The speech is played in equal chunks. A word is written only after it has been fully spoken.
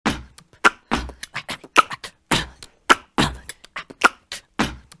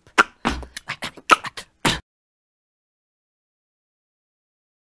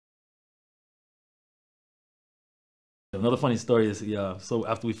another funny story is, yeah. So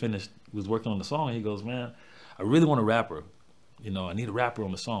after we finished, we was working on the song. He goes, "Man, I really want a rapper. You know, I need a rapper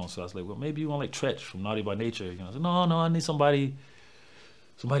on the song." So I was like, "Well, maybe you want like Tretch from Naughty by Nature." You know, I said, "No, I need somebody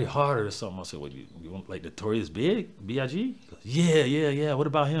harder or something." I said, "What, you want like Notorious B.I.G?" He goes, "Yeah. What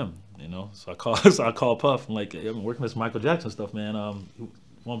about him?" You know, so I called Puff. I'm like, "Hey, I've been working with this Michael Jackson stuff, man.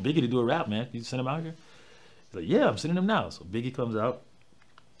 Want Biggie to do a rap, man? Can you send him out here?" He's like, "Yeah, I'm sending him now." So Biggie comes out.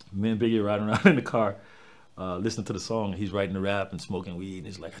 Me and Biggie are riding around in the car, listening to the song. He's writing the rap and smoking weed. And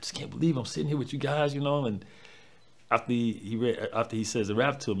he's like, "I just can't believe I'm sitting here with you guys, you know." And after he says the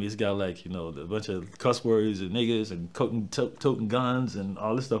rap to me, it's got like, you know, a bunch of cuss words and niggas and toting guns and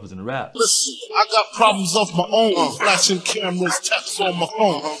all this stuff is in the rap. Listen, I got problems of my own, flashing cameras, taps on my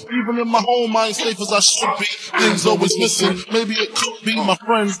phone. Even in my home, I ain't safe as I should be. Things always missing. Maybe it could be my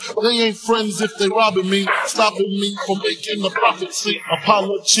friends. They ain't friends if they robbing me, stopping me from making the profit. See,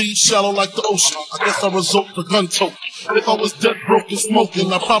 apology shallow like the ocean. I guess I resort to gun toting. If I was dead, broke, and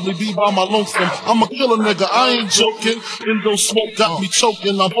smoking, I'd probably be by my lonesome. I'm a killer nigga, I ain't joking. Indo smoke got me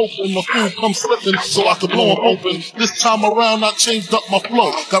choking. I'm hoping the fool comes slipping so I can blow him open. This time around, I changed up my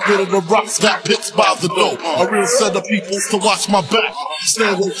flow. Got rid of the rocks, got pits by the door. A real set of people to watch my back. Stay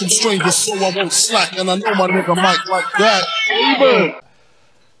away from strangers so I won't slack. And I know my nigga Mike like that. Amen.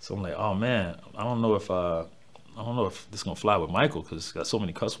 So I'm like, oh man, I don't know if this is gonna fly with Michael because it's got so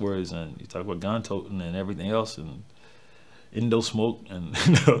many cuss words and you talk about gun toting and everything else and Indo smoke and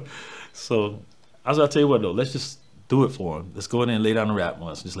you know. So I was like, I'll tell you what though, let's just do it for him. Let's go in there and lay down the rap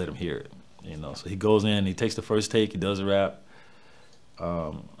once, just let him hear it. You know. So he goes in, he takes the first take, he does the rap. I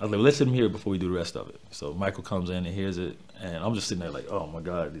was like, let's let him hear it before we do the rest of it. So Michael comes in and hears it, and I'm just sitting there like, oh my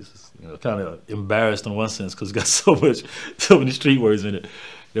God, this is, you know, kind of embarrassed in one sense because it's got so many street words in it.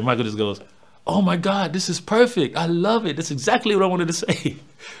 Then Michael just goes, "Oh my God, this is perfect. I love it. That's exactly what I wanted to say."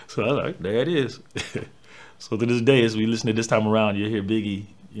 So I was like, there it is. So to this day, as we listen to This Time Around, you hear Biggie,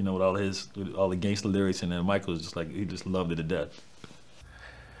 you know, with all the gangster lyrics, and then Michael was just like, he just loved it to death.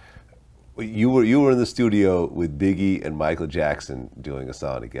 You were in the studio with Biggie and Michael Jackson doing a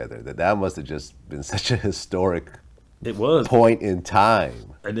song together. That must have just been such a historic point in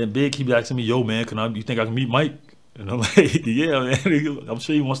time. And then Big keep asking me, "Yo man, you think I can meet Mike?" And I'm like, "Yeah man, I'm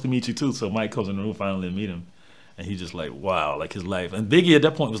sure he wants to meet you too." So Mike comes in the room finally and meet him, and he's just like, wow, like his life. And Biggie at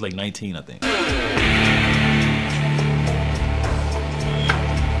that point was like 19, I think.